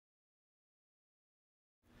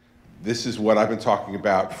This is what I've been talking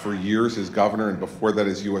about for years as governor and before that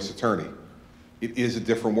as U.S. attorney. It is a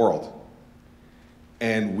different world.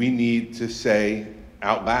 And we need to say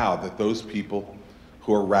out loud that those people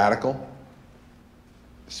who are radical,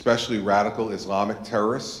 especially radical Islamic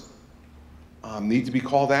terrorists, need to be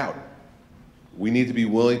called out. We need to be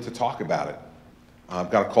willing to talk about it. I've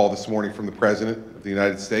got a call this morning from the President of the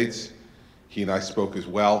United States. He and I spoke as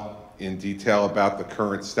well in detail about the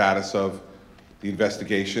current status of the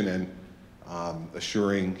investigation and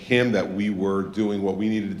assuring him that we were doing what we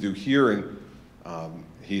needed to do here, and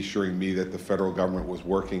he assuring me that the federal government was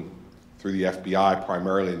working through the FBI,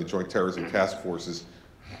 primarily in the Joint Terrorism Task Forces,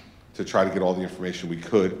 to try to get all the information we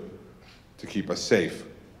could to keep us safe.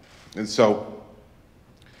 And so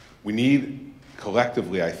we need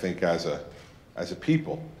collectively, I think, as a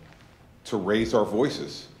people, to raise our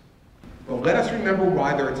voices. But let us remember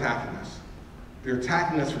why they're attacking us. They're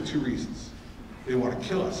attacking us for two reasons. They want to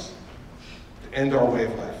kill us, to end our way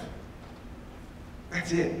of life.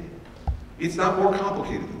 That's it. It's not more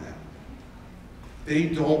complicated than that. They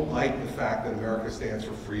don't like the fact that America stands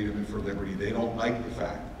for freedom and for liberty. They don't like the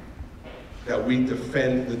fact that we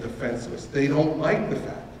defend the defenseless. They don't like the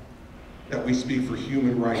fact that we speak for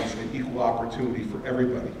human rights and equal opportunity for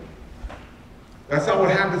everybody. That's not what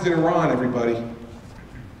happens in Iran, everybody.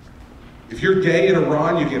 If you're gay in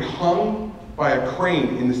Iran, you get hung by a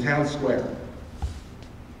crane in the town square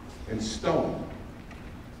and stoned.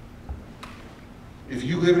 If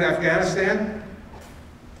you live in Afghanistan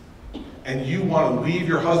and you want to leave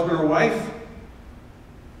your husband or wife,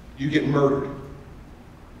 you get murdered.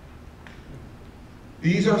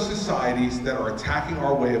 These are societies that are attacking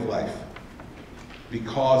our way of life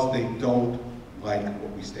because they don't like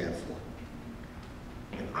what we stand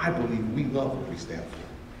for. And I believe we love what we stand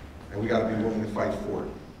for, and we got to be willing to fight for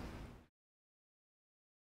it.